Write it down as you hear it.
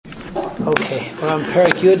Okay, we're on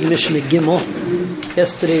Parak Yud, Mishnah Gimel.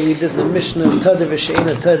 Yesterday we did the Mishnah Tada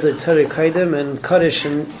v'She'ena Tada Tada Kaidem and Kaddish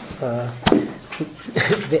and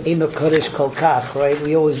Ve'ena Kaddish Kol Kach, right?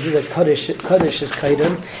 We always do that Kaddish is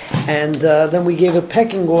Kaidem. And then we gave a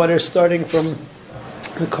pecking order starting from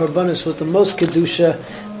the Karbanis with the most Kedusha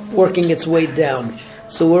working its way down.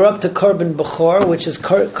 So we're up to Karban Bechor, which is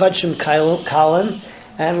Kachim Kalan.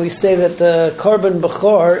 And we say that the Karban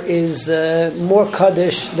Bechor is more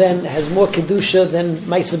Kaddish has more Kedusha than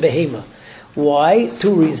Maisa Behema. Why?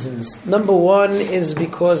 Two reasons. Number one is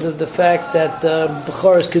because of the fact that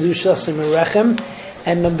Bechor is Kedusha Simerechem.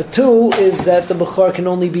 And number two is that the Bechor can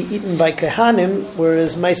only be eaten by Kehanim,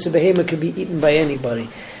 whereas Maisa Behema can be eaten by anybody.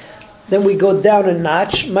 Then we go down a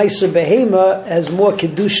notch. Maisa Behema has more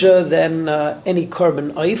Kedusha than any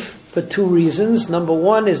Karban Oif, for two reasons. Number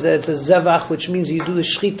one is that it's a Zevach, which means you do the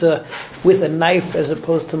Shechita with a knife as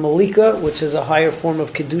opposed to Malika, which is a higher form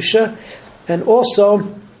of Kedusha. And also,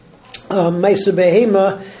 Maisa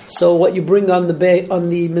Behema, so what you bring on the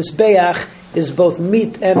Mizbeach is both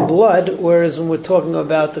meat and blood, whereas when we're talking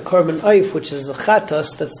about the Karban Oif, which is the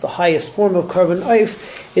Chatas, that's the highest form of Karban Oif,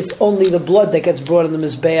 it's only the blood that gets brought on the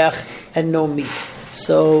Mizbeach and no meat.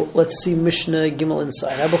 So let's see Mishnah Gimel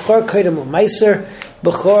inside. Bechor Kaidem Meiser.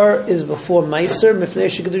 Bechor is before Meiser. Mifnei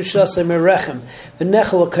Shekadusha Semerechem.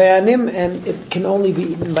 V'nechel Kayanim, and it can only be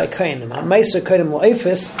eaten by Kayanim. Meiser Kaidem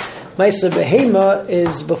L'Eifis. Meiser Behema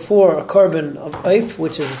is before a Karban of Oif,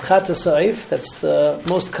 which is Chatas Oif. That's the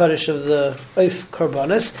most Kaddish of the Oif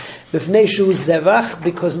Karbanis. Mifnei Shu Zevach,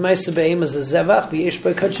 because Meiser Behema is a Zevach. V'yesh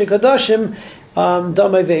by Kadshe Kadashim.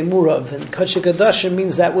 Damei ve'emurav, and Kadshe Kadashim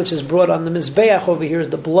means that which is brought on the Mizbeach. Over here is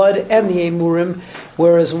the blood and the emurim,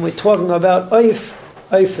 whereas when we're talking about Oif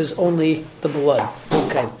is only the blood.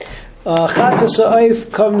 Okay. Chatas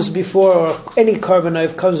Oif comes before, or any Karban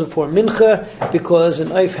Oif comes before Mincha, because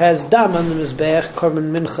an Oif has dam on the Mizbeach, Karban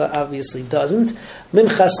Mincha obviously doesn't.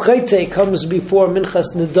 Minchas Chayte comes before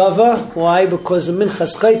Minchas Nedava. Why? Because the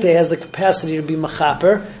Minchas Chayte has the capacity to be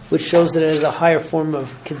Machaper, which shows that it has a higher form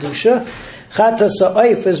of Kedusha. Chatas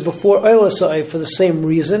Ha'oif is before Oilas Ha'oif for the same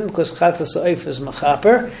reason, because Chatas Ha'oif is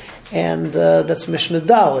Machaper, and that's Mishnah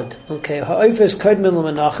Daled. Okay, Ha'oif is Kaidmin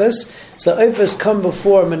L'Menachas, so Oifes come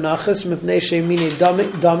before Menachas, Mipnei She'emini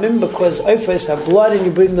Damim, because Oifes have blood, and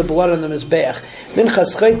you bring the blood on the Mizbeach.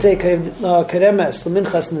 Minchas Chayte Karemes,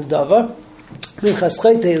 Minchas Nedava. Minchas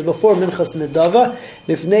Chayte is before Minchas Nedava,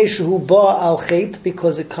 Mipnei Shehu Ba Al Chait,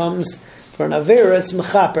 because it comes for an Avera, it's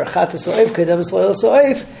Mechaper. Chatas Ha'oif, Kademes L'Oilas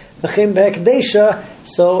Ha'oif,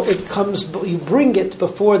 so it comes, you bring it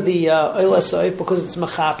before the Oilas Ha'oif because it's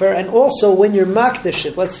Machaper, and also when you're Makdish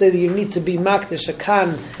it, let's say that you need to be Makdish a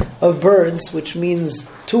kan of birds, which means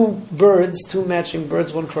two matching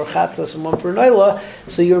birds, one for Chatas and one for an Oila,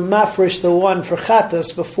 so you're Mafresh the one for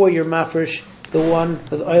Chatas before you're Mafresh the one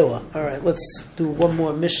with Oila. Alright, let's do one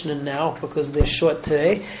more Mishnah now because they're short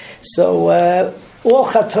today. So all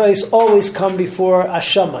Chatois always come before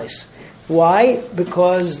Ashamais. Why?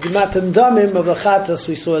 Because the matan damim of the chatas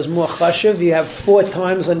we saw is more chashiv. You have 4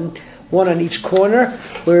 times one on each corner,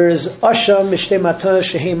 whereas asham mishtei matana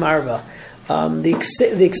shehem arba.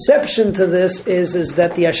 The exception to this is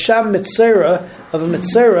that the asham mitzera of a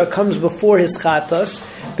mitzera comes before his chatas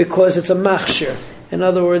because it's a machshir. In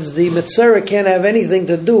other words, the mitzera can't have anything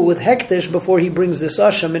to do with hektish before he brings this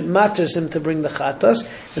asham. It matters him to bring the chatas,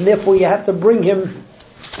 and therefore you have to bring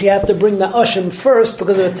the asham first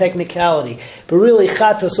because of a technicality. But really,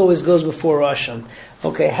 chatas always goes before asham.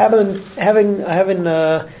 Okay, having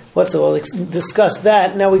discussed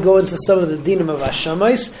that, now we go into some of the dinim of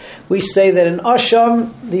ashamais. We say that in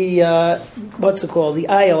asham, the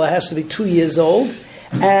ayala has to be 2 years old,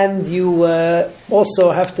 and you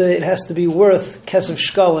also it has to be worth kesef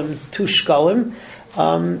shkalim, 2 shkalim.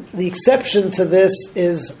 The exception to this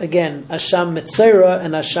is, again, Asham Mitzera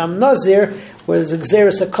and Asham Nazir, whereas the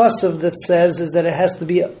Gzeres HaKosav that says is that it has to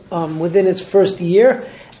be within its first year,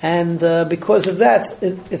 and because of that,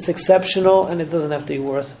 it's exceptional, and it doesn't have to be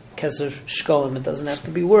worth Kesef Shkolim. It doesn't have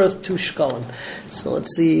to be worth 2 Shkolim. So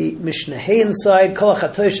let's see Mishnah Hay inside. Kol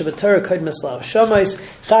HaChatosh B'Torah Kaid Mislav Shamais.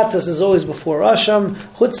 Chatas is always before Asham.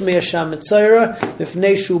 Chutz Me Asham Mitzayra.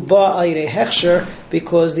 Mifnei Shu Ba Al Yidei Hechsher,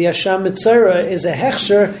 because the Asham Mitzayra is a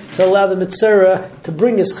Hechsher to allow the Mitzayra to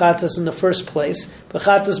bring his Chatas in the first place. But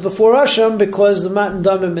Chatas before Asham because the Matan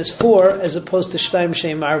Damim is 4 as opposed to Shtayim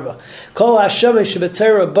Sheim Arba. Kol HaShamais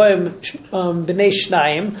B'Torah B'Yim B'nei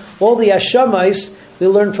Shnayim. All the Ashamais we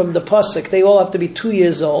learn from the pasuk they all have to be 2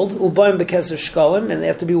 years old. Ubayim b'keser shkalim, and they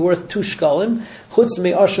have to be worth 2 shkalim. Chutz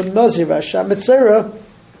me asham nazir v'asham mitzera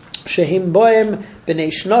shehim boim b'nei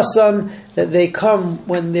shnasam, that they come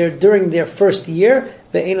when they're during their first year.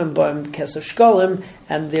 ve'enam ba'im kesef shkalim,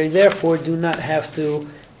 and they therefore do not have to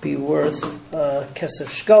be worth kesef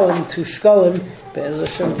shkalim, 2 shkalim. Be'ez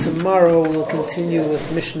Hashem, tomorrow we'll continue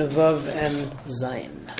with Mishnah Vav and Zayin.